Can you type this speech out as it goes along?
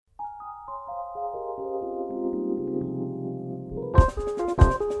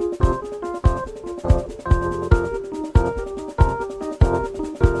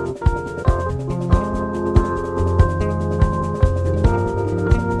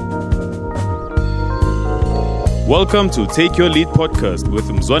Welcome to Take Your Lead podcast with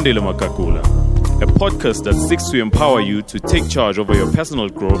Mzwandile Makakula, a podcast that seeks to empower you to take charge over your personal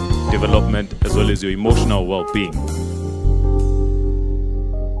growth, development, as well as your emotional well-being.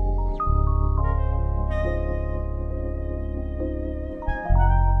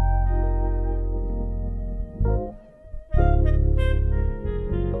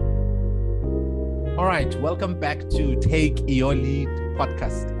 All right, welcome back to Take Your Lead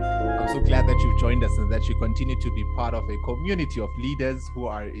podcast. I'm so glad that you've joined us and that you continue to be part of a community of leaders who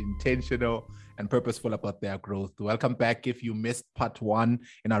are intentional and purposeful about their growth. Welcome back. If you missed part one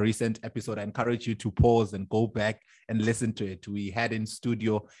in our recent episode, I encourage you to pause and go back and listen to it. We had in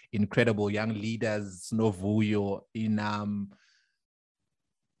studio incredible young leaders, Snovuyo, Inam,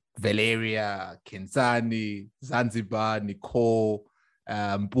 Valeria, Kensani, Zanzibar, Nicole,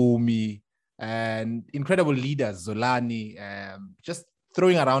 Bumi, and incredible leaders, Zolani, just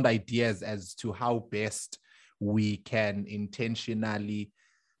throwing around ideas as to how best we can intentionally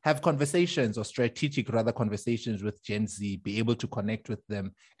have conversations or strategic rather conversations with Gen Z, be able to connect with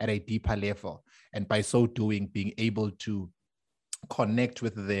them at a deeper level. And by so doing, being able to connect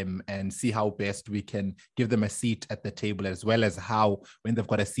with them and see how best we can give them a seat at the table, as well as how, when they've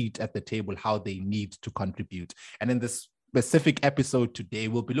got a seat at the table, how they need to contribute. And in this specific episode today,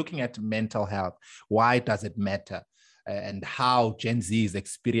 we'll be looking at mental health. Why does it matter? And how Gen Z is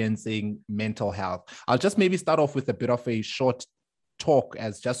experiencing mental health. I'll just maybe start off with a bit of a short talk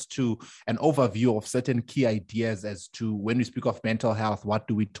as just to an overview of certain key ideas as to when we speak of mental health, what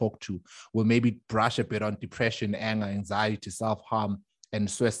do we talk to? We'll maybe brush a bit on depression, anger, anxiety, self-harm, and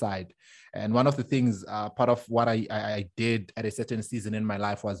suicide. And one of the things, part of what I did at a certain season in my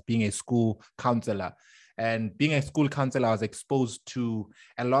life was being a school counselor. And being a school counselor, I was exposed to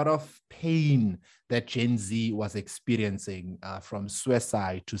a lot of pain that Gen Z was experiencing, from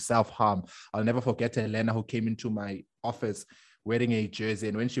suicide to self-harm. I'll never forget Elena, who came into my office wearing a jersey.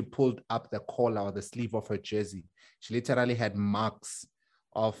 And when she pulled up the collar or the sleeve of her jersey, she literally had marks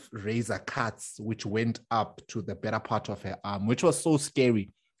of razor cuts, which went up to the better part of her arm, which was so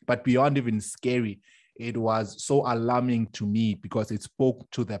scary. But beyond even scary, it was so alarming to me because it spoke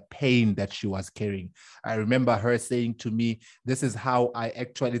to the pain that she was carrying. I remember her saying to me, this is how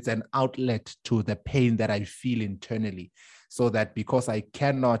it's an outlet to the pain that I feel internally. So that because I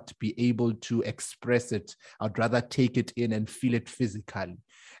cannot be able to express it, I'd rather take it in and feel it physically.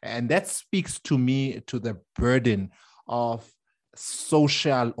 And that speaks to me to the burden of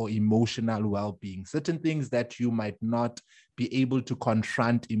social or emotional well-being. Certain things that you might not be able to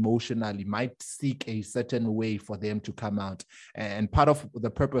confront emotionally might seek a certain way for them to come out. And part of the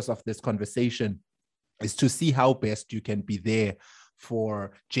purpose of this conversation is to see how best you can be there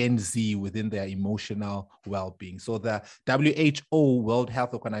for Gen Z within their emotional well-being. So the WHO, World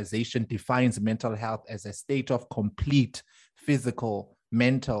Health Organization, defines mental health as a state of complete physical,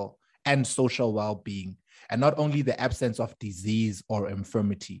 mental, and social well-being, and not only the absence of disease or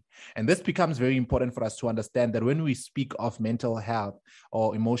infirmity. And this becomes very important for us to understand that when we speak of mental health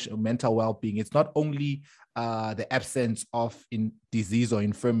or mental well-being, it's not only the absence of disease or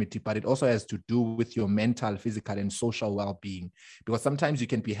infirmity, but it also has to do with your mental, physical, and social well-being. Because sometimes you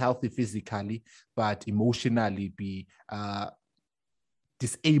can be healthy physically, but emotionally be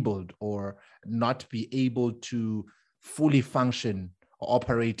disabled or not be able to fully function or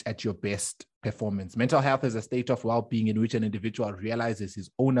operate at your best performance. Mental health is a state of well-being in which an individual realizes his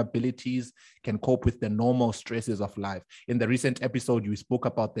own abilities, can cope with the normal stresses of life. In the recent episode, you spoke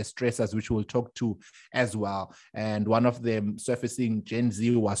about the stressors, which we'll talk to as well. And one of them surfacing Gen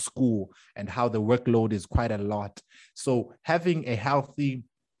Z was school and how the workload is quite a lot. So having a healthy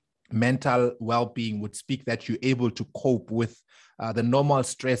mental well-being would speak that you're able to cope with the normal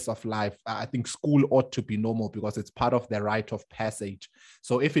stress of life. I think school ought to be normal because it's part of the rite of passage.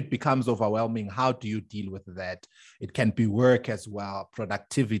 So if it becomes overwhelming, how do you deal with that? It can be work as well,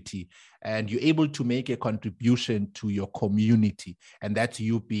 productivity, and you're able to make a contribution to your community, and that's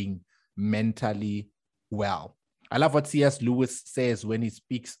you being mentally well. I love what C.S. Lewis says when he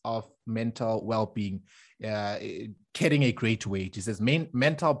speaks of mental well-being, carrying a great weight. He says,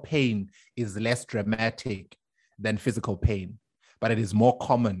 mental pain is less dramatic than physical pain, but it is more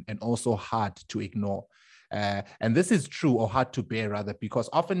common and also hard to ignore. And this is true, or hard to bear rather, because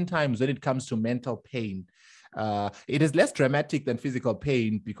oftentimes when it comes to mental pain, it is less dramatic than physical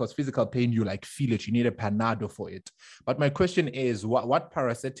pain, because physical pain, you like feel it, you need a Panado for it. But my question is, what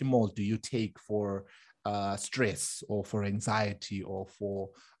paracetamol do you take for stress or for anxiety or for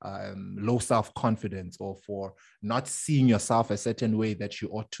low self-confidence or for not seeing yourself a certain way that you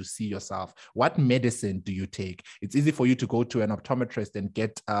ought to see yourself, what medicine do you take? It's easy for you to go to an optometrist and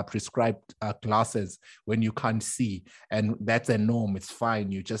get prescribed glasses when you can't see, and that's a norm. It's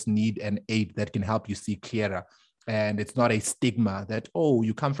fine. You just need an aid that can help you see clearer. And it's not a stigma that, oh,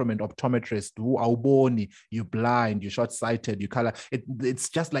 you come from an optometrist, you're blind, you're short-sighted, you color. It's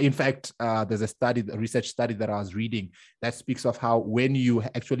just like, in fact, there's a research study that I was reading that speaks of how when you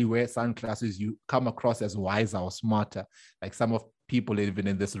actually wear sunglasses, you come across as wiser or smarter. Like some of people even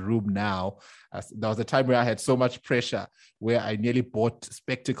in this room now, there was a time where I had so much pressure where I nearly bought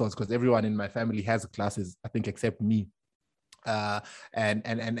spectacles because everyone in my family has glasses, I think, except me. And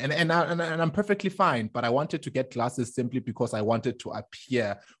I'm perfectly fine, but I wanted to get glasses simply because I wanted to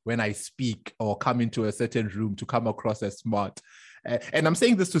appear when I speak or come into a certain room to come across as smart. And I'm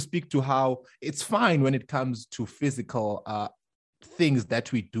saying this to speak to how it's fine when it comes to physical things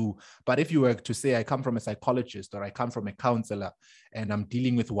that we do. But if you were to say, I come from a psychologist or I come from a counselor and I'm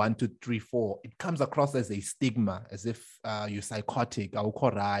dealing with 1, 2, 3, 4, it comes across as a stigma, as if you're psychotic,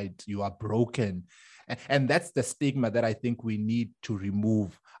 you are broken. And that's the stigma that I think we need to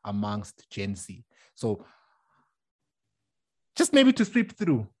remove amongst Gen Z. So just maybe to sweep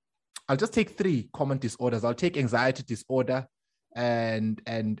through, I'll just take 3 common disorders. I'll take anxiety disorder and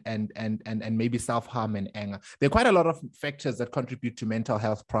maybe self-harm and anger. There are quite a lot of factors that contribute to mental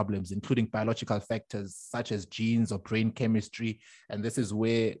health problems, including biological factors such as genes or brain chemistry. And this is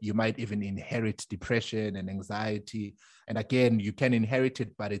where you might even inherit depression and anxiety. And again, you can inherit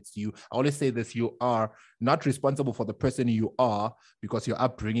it, but it's you. I always say this, you are not responsible for the person you are because your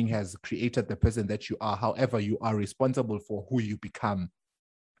upbringing has created the person that you are. However, you are responsible for who you become.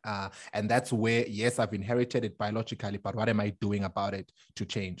 And that's where, yes, I've inherited it biologically, but what am I doing about it to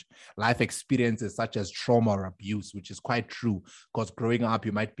change? Life experiences such as trauma or abuse, which is quite true, because growing up,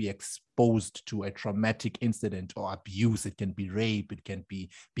 you might be exposed to a traumatic incident or abuse. It can be rape, it can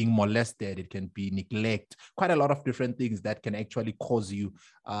be being molested, it can be neglect, quite a lot of different things that can actually cause you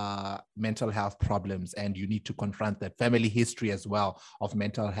mental health problems. And you need to confront that family history as well of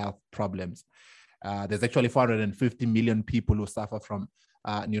mental health problems. There's actually 450 million people who suffer from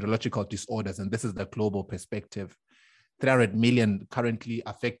neurological disorders, and this is the global perspective. 300 million currently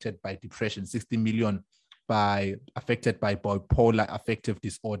affected by depression, 60 million affected by bipolar affective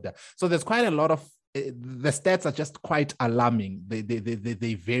disorder. So there's quite a lot of, the stats are just quite alarming.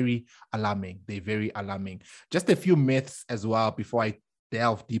 They're very alarming. They're very alarming. Just a few myths as well before I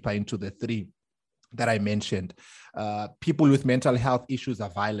delve deeper into the 3 that I mentioned. People with mental health issues are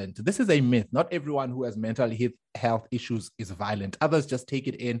violent. This is a myth. Not everyone who has mental health issues is violent. Others just take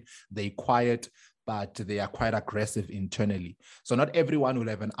it in, they're quiet, but they are quite aggressive internally. So not everyone will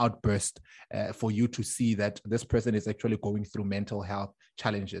have an outburst for you to see that this person is actually going through mental health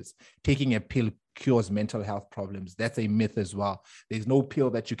challenges. Taking a pill cures mental health problems. That's a myth as well. There's no pill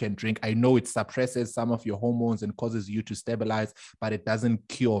that you can drink. I know it suppresses some of your hormones and causes you to stabilize, but it doesn't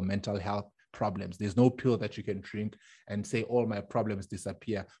cure mental health problems. There's no pill that you can drink and say all my problems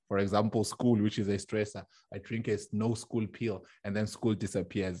disappear. For example, school, which is a stressor. I drink a no school pill and then school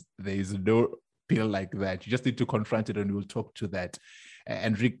disappears. There is no pill like that. You just need to confront it, and we'll talk to that.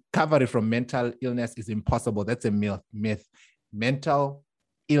 And recovery from mental illness is impossible. That's a myth. Mental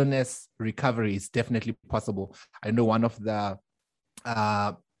illness recovery is definitely possible. I know one of the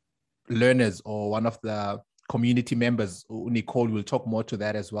learners or one of the community members, Nicole, will talk more to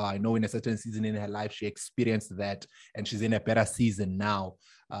that as well. I know in a certain season in her life, she experienced that, and she's in a better season now.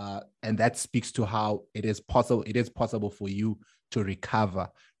 And that speaks to how it is possible for you to recover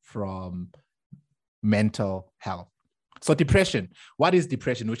from mental health. So depression. What is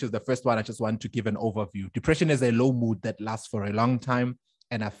depression? Which is the first one I just want to give an overview. Depression is a low mood that lasts for a long time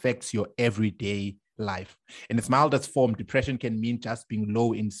and affects your everyday life. In its mildest form, depression can mean just being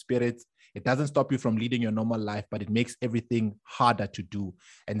low in spirits. It doesn't stop you from leading your normal life, but it makes everything harder to do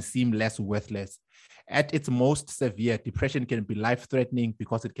and seem less worthless. At its most severe, depression can be life-threatening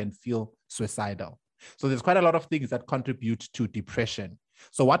because it can feel suicidal. So there's quite a lot of things that contribute to depression.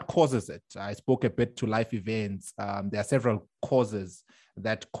 So what causes it? I spoke a bit to life events. There are several causes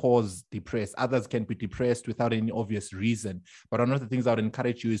that cause depressed. Others can be depressed without any obvious reason. But one of the things I would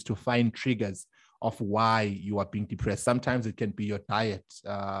encourage you is to find triggers of why you are being depressed. Sometimes it can be your diet,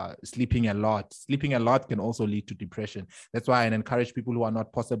 sleeping a lot. Sleeping a lot can also lead to depression. That's why I encourage people who are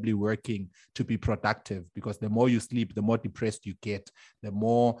not possibly working to be productive, because the more you sleep, the more depressed you get, the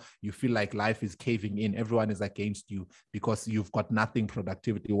more you feel like life is caving in. Everyone is against you because you've got nothing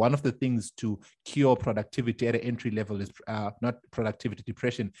productivity. One of the things to cure productivity at an entry level is not productivity,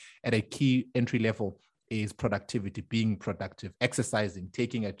 depression at a key entry level is productivity, being productive, exercising,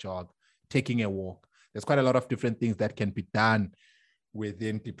 taking a jog, taking a walk. There's quite a lot of different things that can be done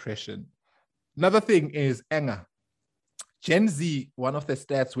within depression. Another thing is anger. Gen Z, one of the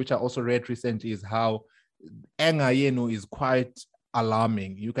stats which I also read recently is how anger, is quite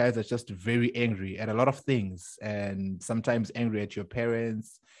alarming. You guys are just very angry at a lot of things, and sometimes angry at your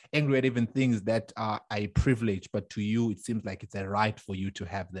parents, angry at even things that are a privilege, but to you, it seems like it's a right for you to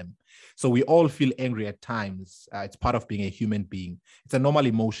have them. So we all feel angry at times. It's part of being a human being. It's a normal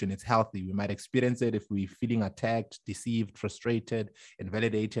emotion. It's healthy. We might experience it if we're feeling attacked, deceived, frustrated,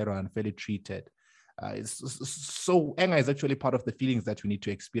 invalidated, or unfairly treated. So anger is actually part of the feelings that we need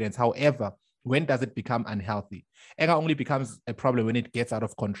to experience. However, when does it become unhealthy? Anger only becomes a problem when it gets out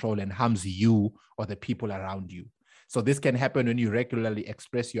of control and harms you or the people around you. So this can happen when you regularly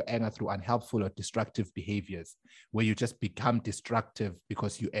express your anger through unhelpful or destructive behaviors, where you just become destructive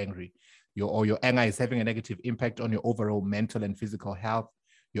because you're angry. Your anger is having a negative impact on your overall mental and physical health.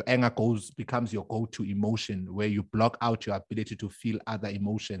 Your anger becomes your go-to emotion, where you block out your ability to feel other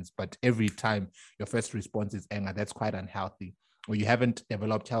emotions. But every time your first response is anger, that's quite unhealthy, or you haven't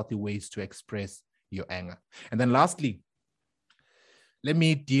developed healthy ways to express your anger. And then lastly, let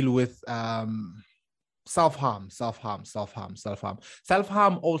me deal with self-harm. Self-harm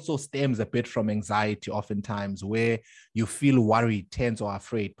also stems a bit from anxiety, oftentimes, where you feel worried, tense, or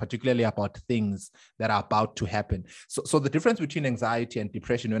afraid, particularly about things that are about to happen. So the difference between anxiety and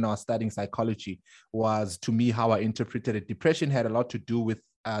depression when I was studying psychology was, to me, how I interpreted it. Depression had a lot to do with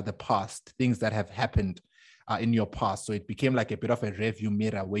the past, things that have happened in your past. So it became like a bit of a review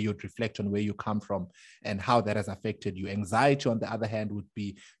mirror where you'd reflect on where you come from and how that has affected you. Anxiety, on the other hand, would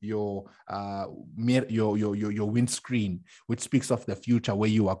be your windscreen, which speaks of the future, where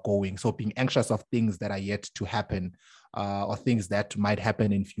you are going. So being anxious of things that are yet to happen, or things that might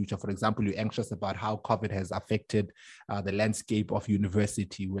happen in future. For example, you're anxious about how COVID has affected the landscape of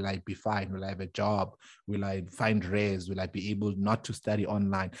university. Will I be fine? Will I have a job? Will I find res? Will I be able not to study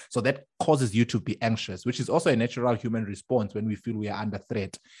online? So that causes you to be anxious, which is also a natural human response when we feel we are under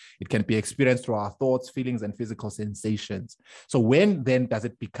threat. It can be experienced through our thoughts, feelings, and physical sensations. So when then does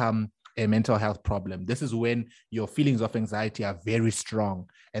it become a mental health problem? This is when your feelings of anxiety are very strong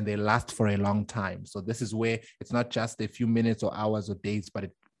and they last for a long time. So this is where it's not just a few minutes or hours or days,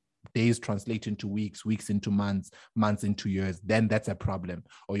 but days translate into weeks, weeks into months, months into years. Then that's a problem.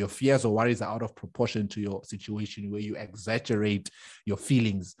 Or your fears or worries are out of proportion to your situation, where you exaggerate your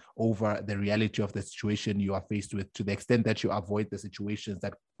feelings over the reality of the situation you are faced with, to the extent that you avoid the situations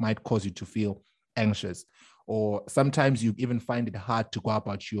that might cause you to feel anxious. Or sometimes you even find it hard to go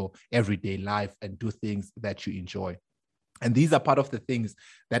about your everyday life and do things that you enjoy. And these are part of the things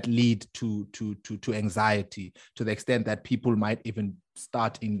that lead to anxiety, to the extent that people might even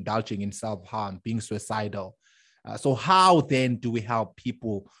start indulging in self-harm, being suicidal. So how then do we help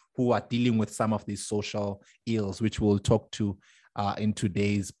people who are dealing with some of these social ills, which we'll talk to in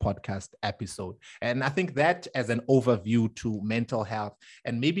today's podcast episode? And I think that as an overview to mental health,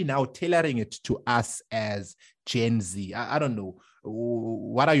 and maybe now tailoring it to us as Gen Z. I don't know.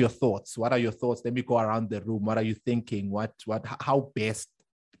 What are your thoughts? What are your thoughts? Let me go around the room. What are you thinking? How best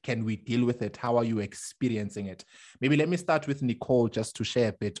can we deal with it? How are you experiencing it? Maybe let me start with Nicole, just to share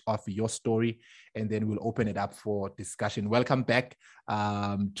a bit of your story, and then we'll open it up for discussion. Welcome back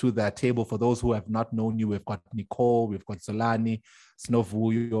to the table. For those who have not known you, we've got Nicole, we've got Zolani,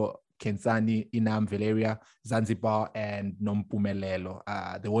 Snovuyo, Kenzani, Inam, Valeria, Zanzibar, and Nompumelelo.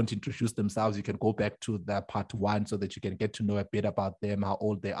 They won't introduce themselves. You can go back to the part 1 so that you can get to know a bit about them, how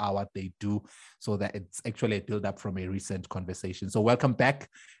old they are, what they do, so that it's actually a build up from a recent conversation. So welcome back,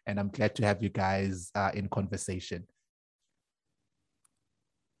 and I'm glad to have you guys in conversation.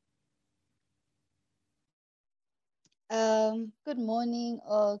 Good morning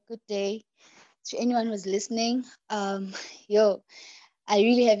or good day to anyone who's listening. I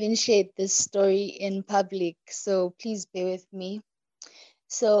really haven't shared this story in public, so please bear with me.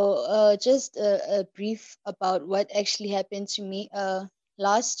 So just a brief about what actually happened to me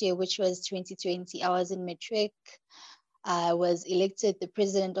last year, which was 2020. I was in matric. I was elected the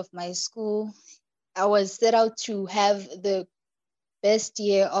president of my school. I was set out to have the best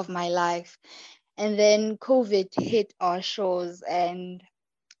year of my life. And then COVID hit our shores, and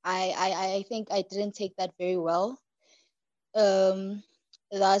I think I didn't take that very well. I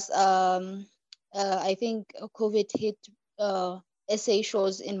think COVID hit SA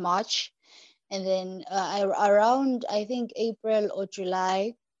shows in March, and then around, I think, April or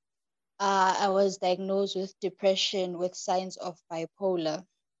July, I was diagnosed with depression with signs of bipolar.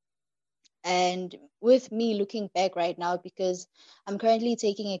 And with me looking back right now, because I'm currently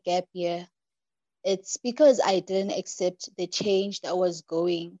taking a gap year, it's because I didn't accept the change that was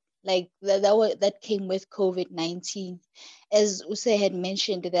going, like that came with COVID-19. As Use had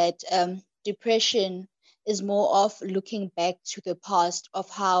mentioned, that depression is more of looking back to the past of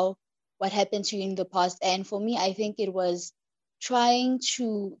how what happened to you in the past. And for me, I think it was trying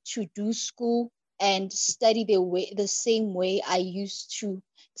to do school and study the same way I used to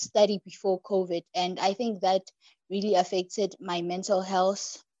study before COVID. And I think that really affected my mental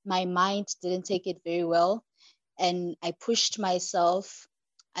health. My mind didn't take it very well, and I pushed myself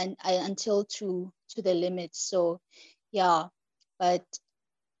until to the limit. So yeah, but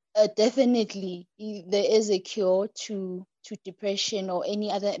definitely there is a cure to depression or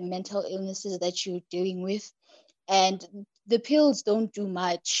any other mental illnesses that you're dealing with, and the pills don't do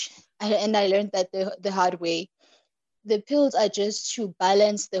much. And I learned that the hard way. The pills are just to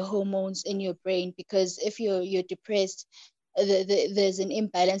balance the hormones in your brain, because if you're depressed, there's an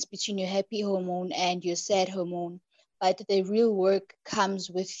imbalance between your happy hormone and your sad hormone. But the real work comes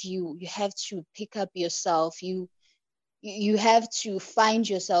with you. You have to pick up yourself. You have to find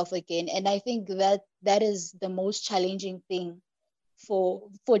yourself again. And I think that is the most challenging thing for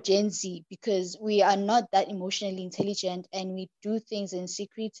Gen Z, because we are not that emotionally intelligent and we do things in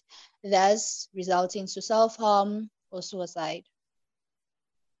secret, thus resulting to self-harm or suicide.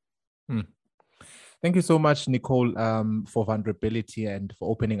 Thank you so much, Nicole, for vulnerability and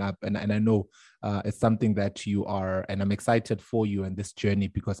for opening up. And I know it's something that you are, and I'm excited for you in this journey,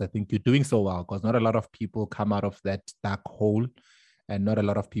 because I think you're doing so well, because not a lot of people come out of that dark hole, and not a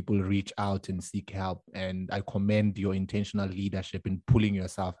lot of people reach out and seek help. And I commend your intentional leadership in pulling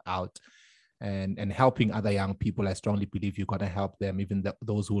yourself out and helping other young people. I strongly believe you're going to help them, even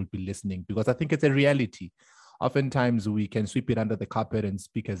those who will be listening, because I think it's a reality. Oftentimes we can sweep it under the carpet and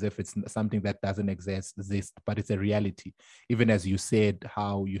speak as if it's something that doesn't exist, but it's a reality. Even as you said,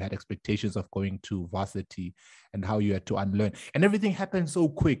 how you had expectations of going to varsity and how you had to unlearn, and everything happened so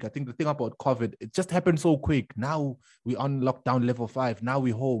quick. I think the thing about COVID, it just happened so quick. Now we're on lockdown level 5. Now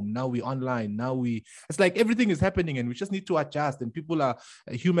we're home. Now we're online. It's like everything is happening and we just need to adjust. And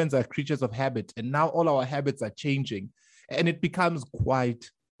humans are creatures of habit. And now all our habits are changing, and it becomes quite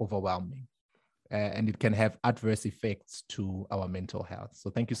overwhelming. And it can have adverse effects to our mental health. So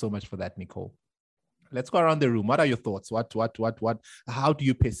thank you so much for that, Nicole. Let's go around the room. What are your thoughts? How do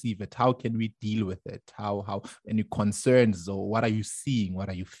you perceive it? How can we deal with it? How any concerns, or what are you seeing? What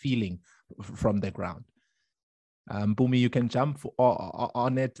are you feeling from the ground? Bumi, you can jump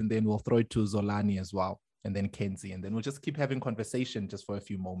on it, and then we'll throw it to Zolani as well, and then Kenzie, and then we'll just keep having conversation just for a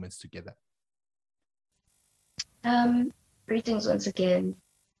few moments together. Greetings once again.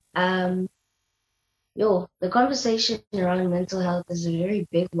 The conversation around mental health is a very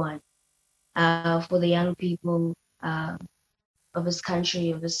big one for the young people of this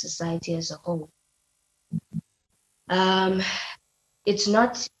country, of this society as a whole. It's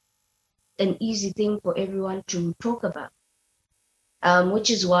not an easy thing for everyone to talk about, which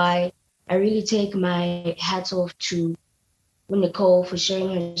is why I really take my hat off to Nicole for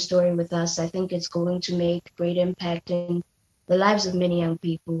sharing her story with us. I think it's going to make great impact in the lives of many young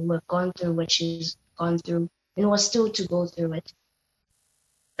people who have gone through what she's gone through and who are still to go through it.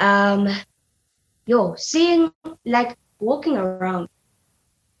 Seeing, like, walking around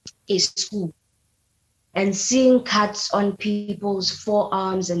a school and seeing cuts on people's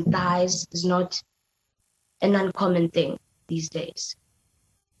forearms and thighs is not an uncommon thing these days.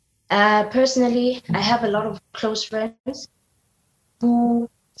 Personally, I have a lot of close friends who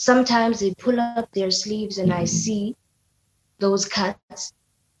sometimes they pull up their sleeves and I see those cuts.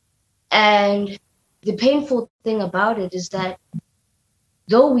 And the painful thing about it is that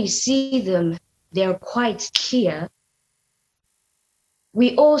though we see them, they're quite clear,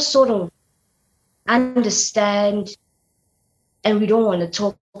 we all sort of understand and we don't want to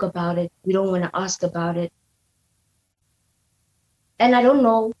talk about it. We don't want to ask about it. And I don't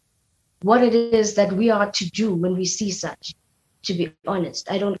know what it is that we are to do when we see such, to be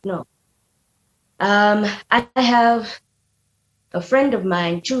honest. I don't know. I have a friend of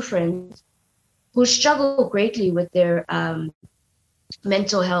mine, 2 friends, who struggle greatly with their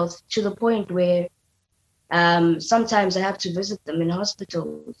mental health, to the point where sometimes I have to visit them in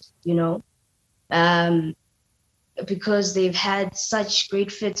hospitals, because they've had such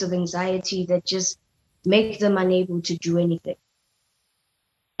great fits of anxiety that just make them unable to do anything.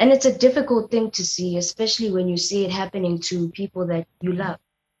 And it's a difficult thing to see, especially when you see it happening to people that you love.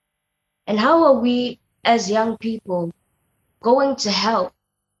 And how are we as young people going to help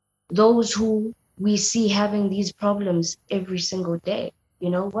those who we see having these problems every single day?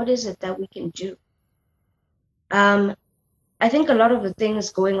 What is it that we can do? I think a lot of the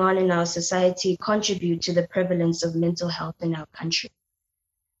things going on in our society contribute to the prevalence of mental health in our country.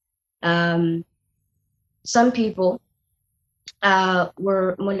 Some people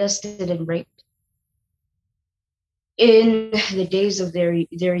were molested and raped in the days of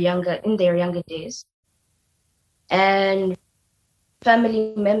their younger days, and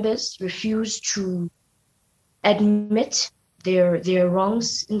family members refuse to admit their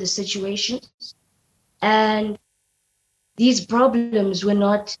wrongs in the situations, and these problems were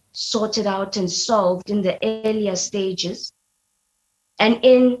not sorted out and solved in the earlier stages. And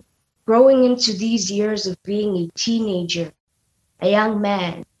in growing into these years of being a teenager, a young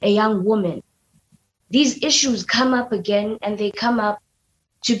man, a young woman, these issues come up again, and they come up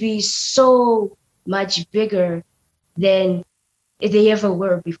to be so much bigger than they ever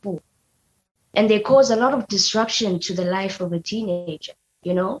were before. And they cause a lot of disruption to the life of a teenager,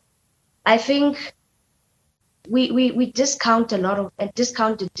 you know? I think we discount and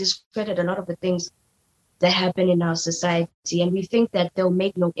discredit a lot of the things that happen in our society, and we think that they'll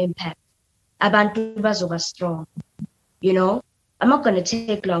make no impact. Abantu bazoba strong, you know? I'm not going to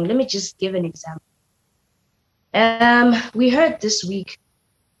take long. Let me just give an example. We heard this week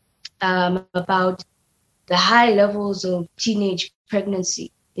about the high levels of teenage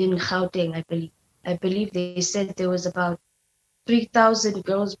pregnancy in Gauteng, I believe. I believe they said there was about 3,000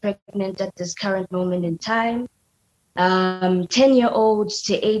 girls pregnant at this current moment in time. 10-year-olds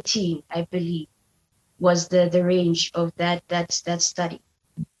to 18, I believe, was the range of that study.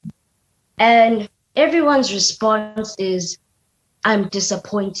 And everyone's response is, I'm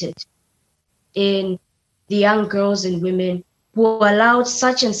disappointed in the young girls and women who allowed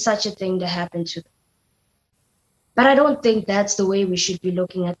such and such a thing to happen to them. But I don't think that's the way we should be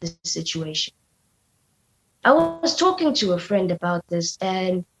looking at this situation. I was talking to a friend about this,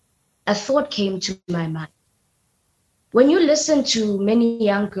 and a thought came to my mind. When you listen to many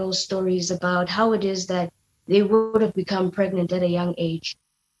young girls' stories about how it is that they would have become pregnant at a young age,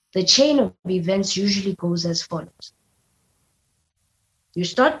 the chain of events usually goes as follows. You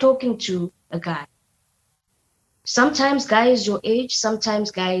start talking to a guy. Sometimes guy is your age,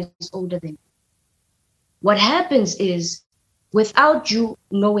 sometimes guy is older than you. What happens is, without you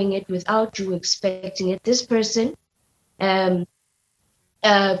knowing it, without you expecting it, this person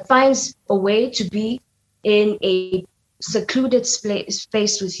finds a way to be in a secluded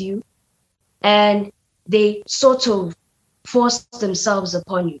space with you, and they sort of force themselves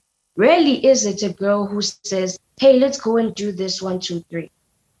upon you. Rarely is it a girl who says, hey, let's go and do this 1, 2, 3.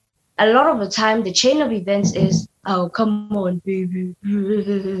 A lot of the time, the chain of events is, oh, come on, baby,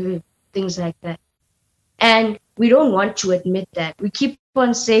 things like that. And we don't want to admit that. We keep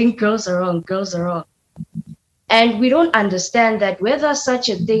on saying girls are wrong, girls are wrong. And we don't understand that whether such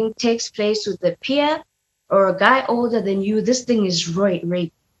a thing takes place with a peer or a guy older than you, this thing is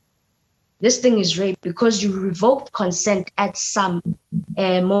rape. This thing is rape because you revoked consent at some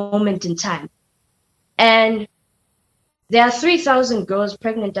moment in time. And there are 3,000 girls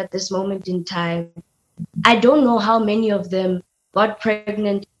pregnant at this moment in time. I don't know how many of them got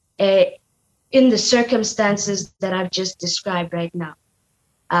pregnant in the circumstances that I've just described right now,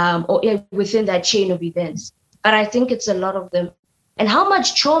 or within that chain of events. But I think it's a lot of them. And how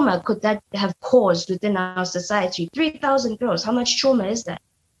much trauma could that have caused within our society? 3,000 girls, how much trauma is that?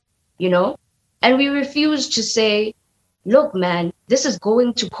 You know? And we refuse to say, look, man, this is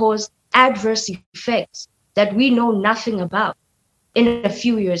going to cause adverse effects that we know nothing about in a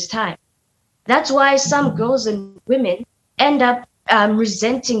few years' time. That's why some girls and women end up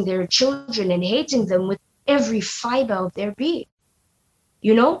resenting their children and hating them with every fiber of their being,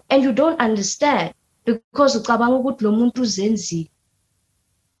 you know? And you don't understand because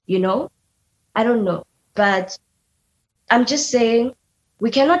you know? I don't know, but I'm just saying we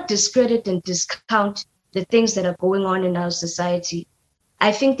cannot discredit and discount the things that are going on in our society.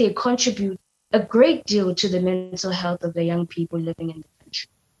 I think they contribute a great deal to the mental health of the young people living in the country.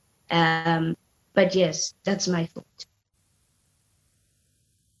 But yes, that's my thought.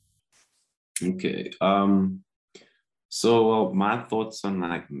 Okay. So my thoughts on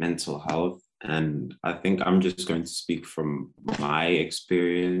like mental health, and I think I'm just going to speak from my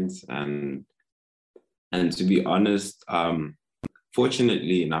experience, and to be honest,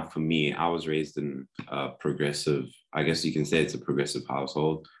 fortunately enough for me, I was raised in a progressive, I guess you can say it's a progressive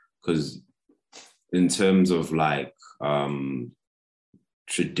household, because in terms of like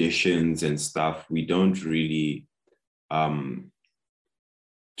traditions and stuff, we don't really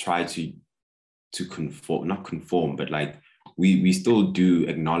try to conform, not conform, but like we still do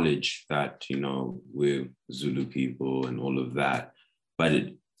acknowledge that, you know, we're Zulu people and all of that, but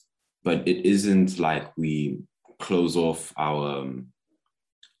it isn't like we close off our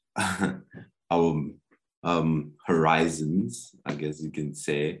our horizons, I guess you can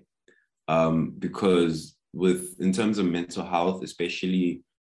say, because in terms of mental health, especially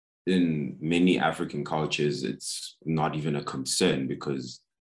in many African cultures, it's not even a concern because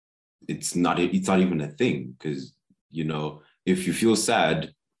it's not even a thing. Because, you know, if you feel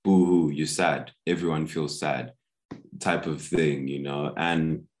sad, boo-hoo, you're sad. Everyone feels sad, type of thing, you know,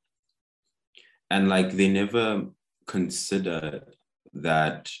 and like they never consider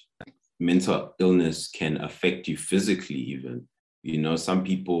that mental illness can affect you physically even. You know, some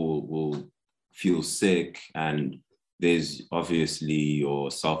people will feel sick and there's obviously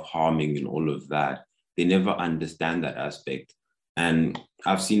your self-harming and all of that. They never understand that aspect. And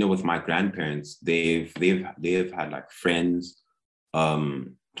I've seen it with my grandparents. They've had like friends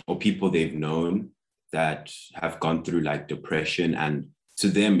or people they've known that have gone through like depression, and to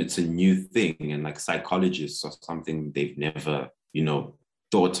them it's a new thing, and like psychologists or something they've never, you know,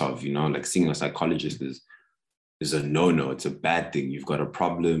 thought of, you know, like seeing a psychologist is a no-no. It's a bad thing. You've got a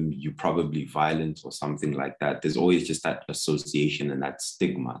problem. You're probably violent or something like that. There's always just that association and that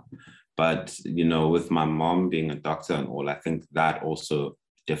stigma. But, you know, with my mom being a doctor and all, I think that also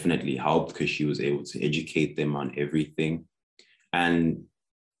definitely helped because she was able to educate them on everything. And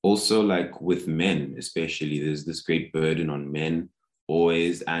also like with men, especially, there's this great burden on men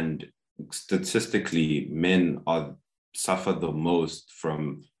always. And statistically, men suffer the most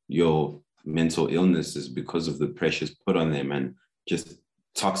from your mental illnesses because of the pressures put on them and just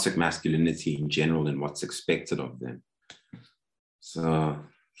toxic masculinity in general and what's expected of them. So,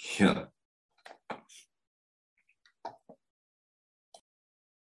 yeah.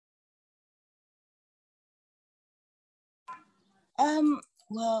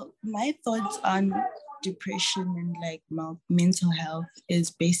 Well, my thoughts on depression and like mental health is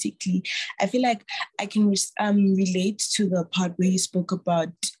basically, I feel like I can relate to the part where you spoke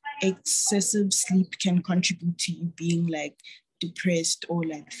about excessive sleep can contribute to you being like depressed or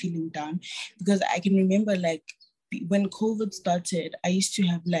like feeling down. Because I can remember like when COVID started, I used to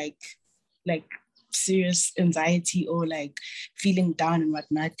have like serious anxiety or like feeling down and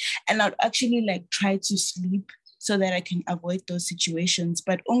whatnot. And I'd actually like try to sleep so that I can avoid those situations.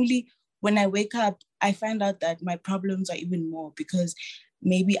 But only when I wake up, I find out that my problems are even more because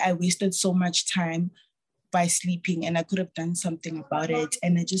maybe I wasted so much time by sleeping and I could have done something about it.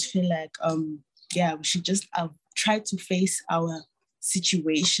 And I just feel like, we should just try to face our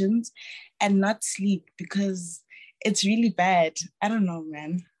situations and not sleep because it's really bad. I don't know,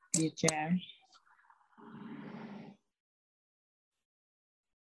 man. Yeah.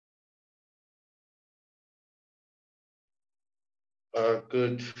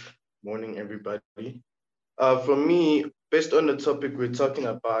 Good morning, everybody. For me, based on the topic we're talking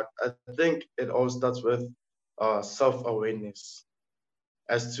about, I think it all starts with self-awareness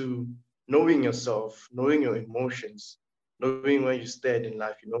as to knowing yourself, knowing your emotions, knowing where you stand in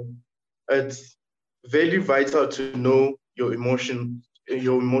life, you know. It's very vital to know your emotions.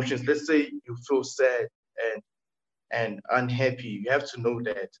 Let's say you feel sad and unhappy. You have to know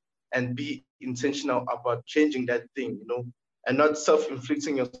that and be intentional about changing that thing, you know, and not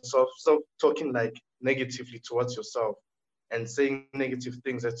self-inflicting yourself, self-talking like negatively towards yourself and saying negative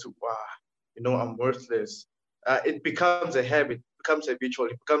things as to, wow, you know, I'm worthless. It becomes a habit, becomes habitual,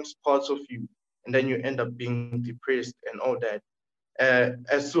 it becomes part of you, and then you end up being depressed and all that.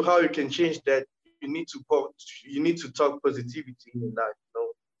 As to how you can change that, you need to talk positivity in your life, you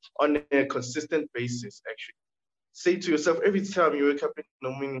know, on a consistent basis, actually. Say to yourself every time you wake up in the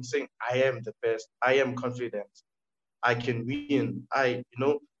morning saying, I am the best, I am confident, I can win.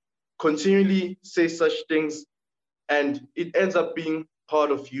 Continually say such things, and it ends up being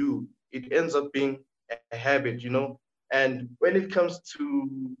part of you. It ends up being a habit, you know. And when it comes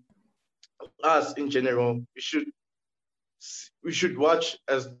to us in general, we should watch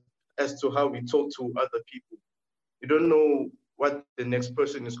as to how we talk to other people. You don't know what the next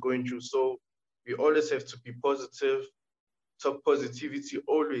person is going through, so we always have to be positive, talk positivity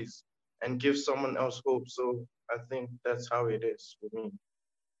always, and give someone else hope. So I think that's how it is for me.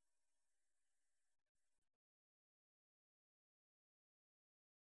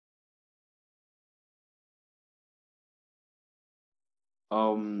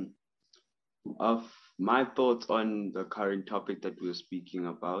 Of my thoughts on the current topic that we're speaking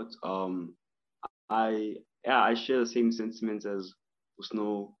about, I share the same sentiments as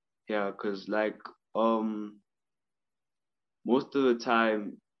Usno here, because like most of the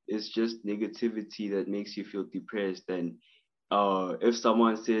time it's just negativity that makes you feel depressed. And if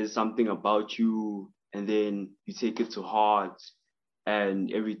someone says something about you and then you take it to heart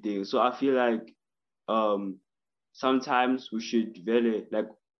and everything. So I feel like sometimes we should really, like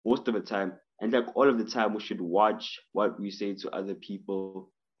most of the time, and like all of the time, we should watch what we say to other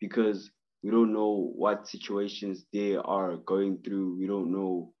people, because we don't know what situations they are going through. We don't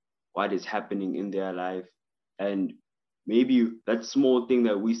know what is happening in their life. And maybe that small thing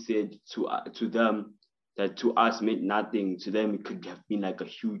that we said to them, that to us meant nothing, to them it could have been like a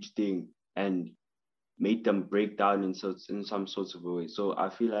huge thing and made them break down in some sorts of a way. So I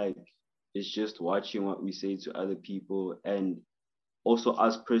feel like it's just watching what we say to other people, and also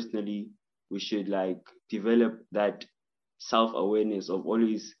us personally, we should like develop that self-awareness of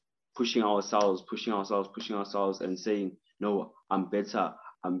always pushing ourselves and saying, no, I'm better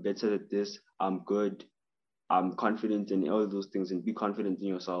at this, I'm good, I'm confident in all those things, and be confident in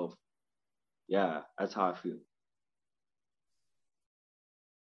yourself. Yeah, that's how I feel.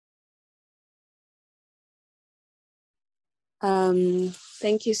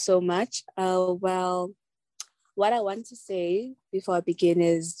 Thank you so much. Well, what I want to say before I begin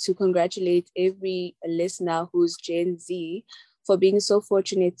is to congratulate every listener who's Gen Z for being so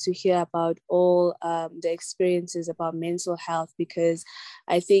fortunate to hear about all the experiences about mental health, because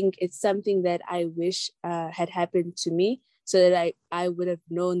I think it's something that I wish had happened to me, so that I would have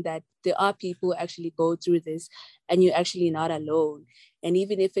known that there are people who actually go through this and you're actually not alone. And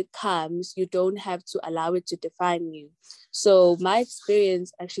even if it comes, you don't have to allow it to define you. So my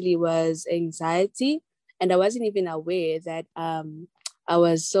experience actually was anxiety, and I wasn't even aware that I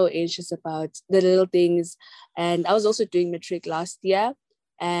was so anxious about the little things. And I was also doing matric last year.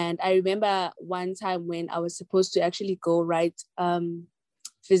 And I remember one time when I was supposed to actually go write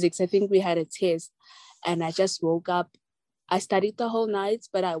physics. I think we had a test, and I just woke up. I studied the whole night,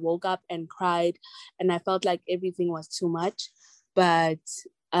 but I woke up and cried, and I felt like everything was too much. But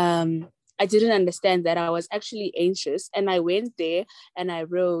I didn't understand that I was actually anxious. And I went there and I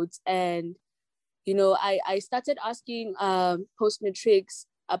wrote, and I started asking post-matrics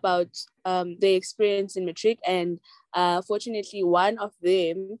about their experience in matric, and fortunately one of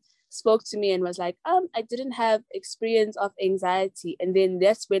them spoke to me and was like, I didn't have experience of anxiety. And then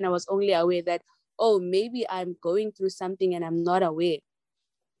that's when I was only aware that, oh, maybe I'm going through something and I'm not aware.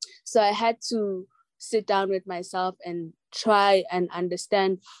 So I had to sit down with myself and try and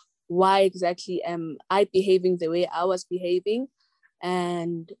understand why exactly am I behaving the way I was behaving.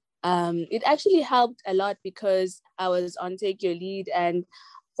 And it actually helped a lot, because I was on Take Your Lead, and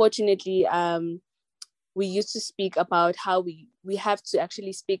fortunately we used to speak about how we have to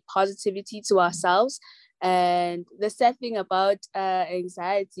actually speak positivity to ourselves. And the sad thing about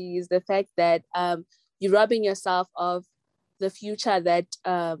anxiety is the fact that you're robbing yourself of the future that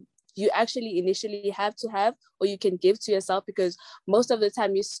you actually initially have to have, or you can give to yourself, because most of the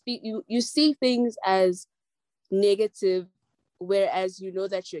time you see things as negative, whereas you know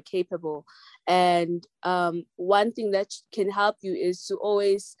that you're capable. And one thing that can help you is to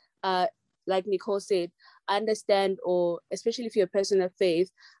always, like Nicole said, understand, or especially if you're a person of faith,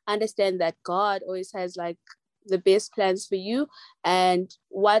 understand that God always has like the best plans for you. And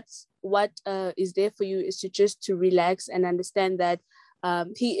what is there for you is to relax and understand that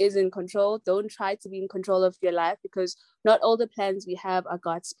he is in control. Don't try to be in control of your life, because not all the plans we have are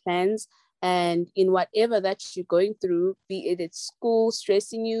God's plans. And in whatever that you're going through, be it at school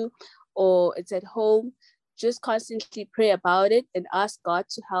stressing you, or it's at home, just constantly pray about it and ask God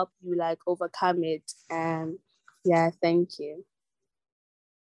to help you like overcome it. And yeah, thank you.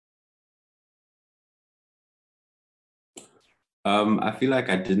 I feel like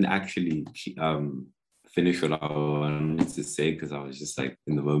I didn't actually finish what I wanted to say, because I was just like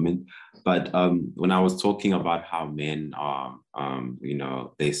in the moment. But when I was talking about how men are,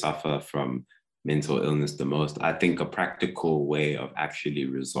 they suffer from mental illness the most, I think a practical way of actually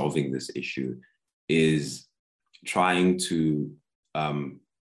resolving this issue is trying to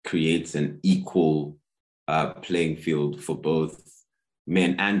create an equal playing field for both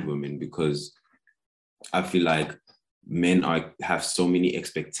men and women, because I feel like men have so many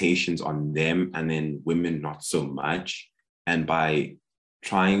expectations on them, and then women not so much. And by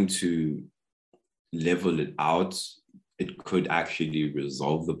trying to level it out, it could actually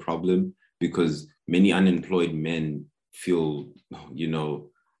resolve the problem, because many unemployed men feel,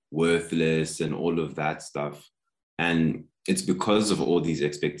 worthless and all of that stuff. And it's because of all these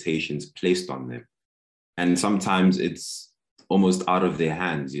expectations placed on them. And sometimes it's almost out of their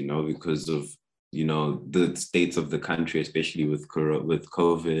hands, because of the states of the country, especially with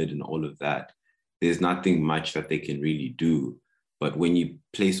COVID and all of that. There's nothing much that they can really do. But when you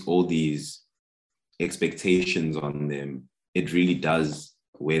place all these expectations on them, it really does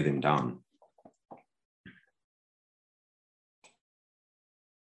wear them down.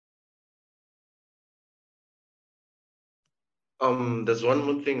 There's one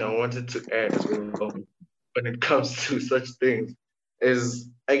more thing I wanted to add as well when it comes to such things, is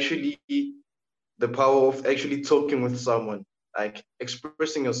actually the power of actually talking with someone, like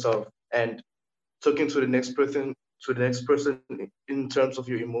expressing yourself and talking to the next person in terms of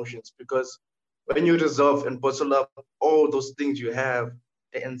your emotions. Because when you resolve and bottle up all those things you have,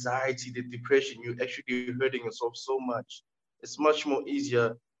 the anxiety, the depression, you're actually hurting yourself so much. It's much more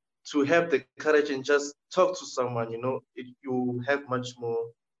easier to have the courage and just talk to someone, you have much more,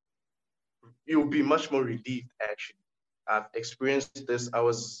 you'll be much more relieved actually. I've experienced this. I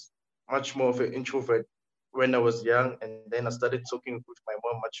was much more of an introvert when I was young, and then I started talking with my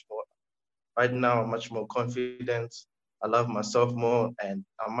mom much more. Right now, I'm much more confident. I love myself more, and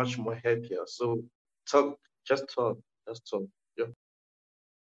I'm much more happier. So talk, just talk, just talk. Yeah.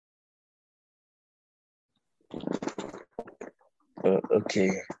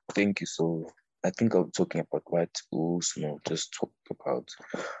 Okay, thank you. So I think I'll be talking about what Usno just talked about.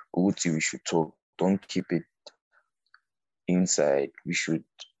 Uti, we should talk. Don't keep it inside. We should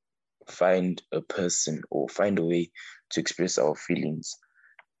find a person or find a way to express our feelings,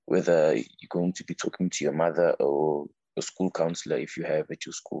 whether you're going to be talking to your mother or a school counselor if you have at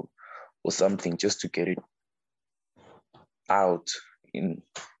your school, or something, just to get it out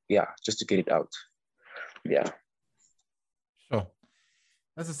just to get it out. Yeah. Sure.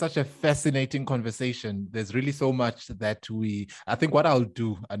 This is such a fascinating conversation. There's really so much that I think what I'll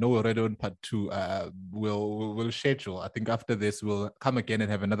do, I know we're already on part 2, we'll schedule. I think after this, we'll come again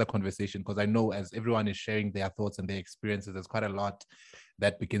and have another conversation, because I know as everyone is sharing their thoughts and their experiences, there's quite a lot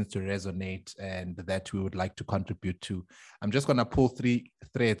that begins to resonate and that we would like to contribute to. I'm just going to pull 3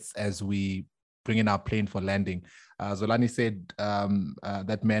 threads as we bring in our plane for landing. Zolani said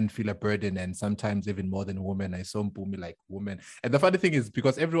that men feel a burden, and sometimes even more than women. I saw Mpumi like women. And the funny thing is,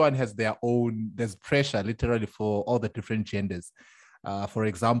 because everyone has their own, there's pressure literally for all the different genders. For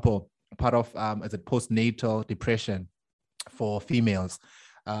example, part of as a postnatal depression for females,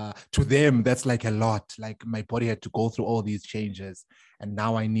 to them, that's like a lot. Like, my body had to go through all these changes, and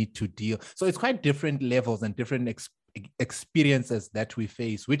now I need to deal. So it's quite different levels and different experiences that we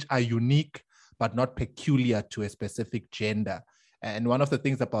face, which are unique but not peculiar to a specific gender. And one of the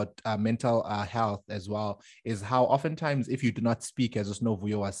things about mental health as well is how oftentimes, if you do not speak, as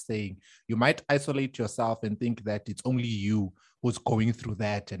Usnovuyo was saying, you might isolate yourself and think that it's only you who's going through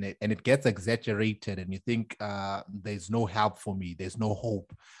that, and it gets exaggerated, and you think there's no help for me, there's no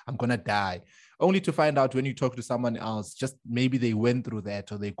hope, I'm gonna die. Only to find out when you talk to someone else, just maybe they went through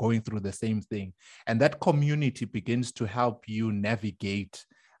that or they're going through the same thing. And that community begins to help you navigate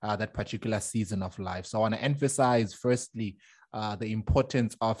that particular season of life. So I want to emphasize, firstly, the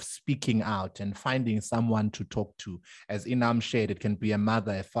importance of speaking out and finding someone to talk to. As Inam shared, it can be a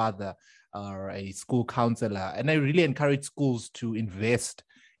mother, a father, or a school counselor. And I really encourage schools to invest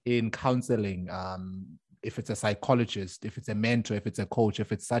in counseling. If it's a psychologist, if it's a mentor, if it's a coach,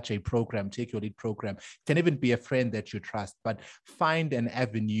 if it's such a program, take your lead program. It can even be a friend that you trust, but find an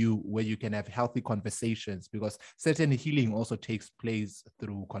avenue where you can have healthy conversations, because certain healing also takes place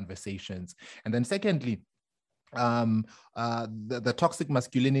through conversations. And then secondly, the toxic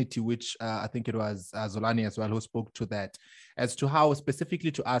masculinity, which I think it was Zolani as well who spoke to that, as to how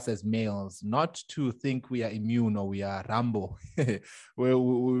specifically to us as males, not to think we are immune or we are Rambo.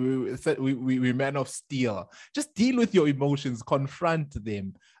 We're men of steel. Just deal with your emotions, confront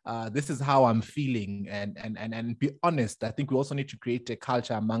them. This is how I'm feeling, and be honest. I think we also need to create a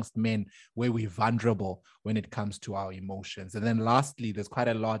culture amongst men where we're vulnerable when it comes to our emotions. And then lastly, there's quite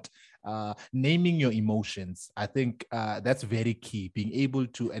a lot naming your emotions. I think that's very key, being able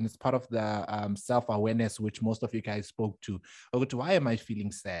to, and it's part of the self-awareness which most of you guys spoke to. Why am I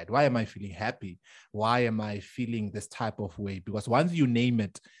feeling sad? Why am I feeling happy? Why am I feeling this type of way? Because once you name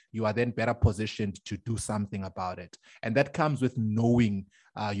it, you are then better positioned to do something about it. And that comes with knowing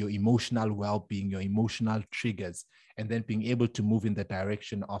your emotional well-being, your emotional triggers, and then being able to move in the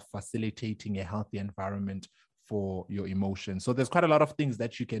direction of facilitating a healthy environment for your emotions. So there's quite a lot of things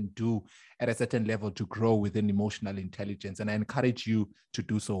that you can do at a certain level to grow within emotional intelligence, and I encourage you to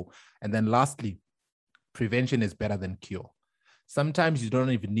do so. And then lastly, prevention is better than cure. Sometimes you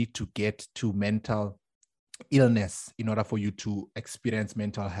don't even need to get to mental illness in order for you to experience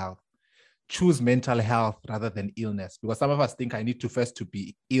mental health. Choose mental health rather than illness, because some of us think I need to first to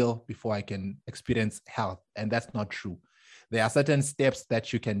be ill before I can experience health, and that's not true. There are certain steps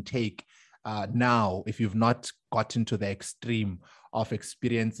that you can take now, if you've not gotten to the extreme of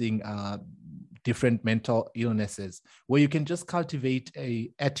experiencing different mental illnesses, where you can just cultivate an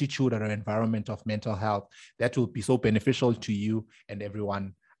attitude or an environment of mental health that will be so beneficial to you and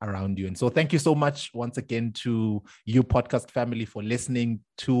everyone around you. And so thank you so much once again to you podcast family for listening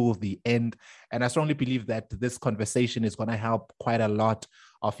to the end. And I strongly believe that this conversation is going to help quite a lot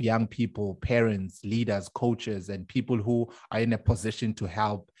of young people, parents, leaders, coaches, and people who are in a position to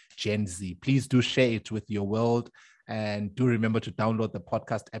help Gen Z. Please do share it with your world. And do remember to download the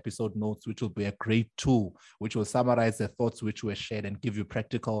podcast episode notes, which will be a great tool, which will summarize the thoughts which were shared and give you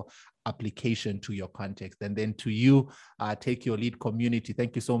practical application to your context. And then to you, Take Your Lead community,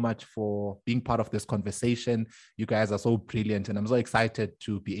 thank you so much for being part of this conversation. You guys are so brilliant, and I'm so excited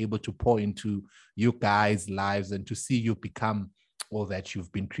to be able to pour into you guys' lives and to see you become all that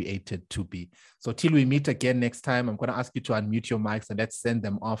you've been created to be. So till we meet again next time, I'm going to ask you to unmute your mics and let's send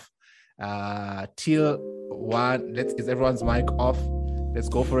them off. Till one, is everyone's mic off? Let's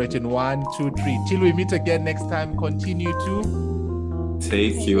go for it in 1, 2, 3. Till we meet again next time, continue to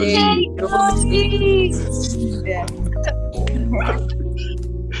take your lead.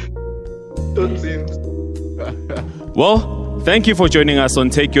 Well, thank you for joining us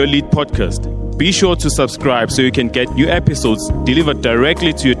on Take Your Lead podcast. Be sure to subscribe so you can get new episodes delivered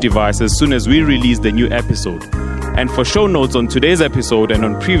directly to your device as soon as we release the new episode. And for show notes on today's episode and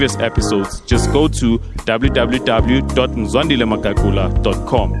on previous episodes, just go to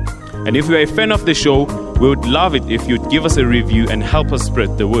www.mzwandilemakakula.com. And if you're a fan of the show, we would love it if you'd give us a review and help us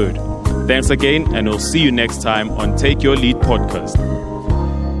spread the word. Thanks again, and we'll see you next time on Take Your Lead podcast.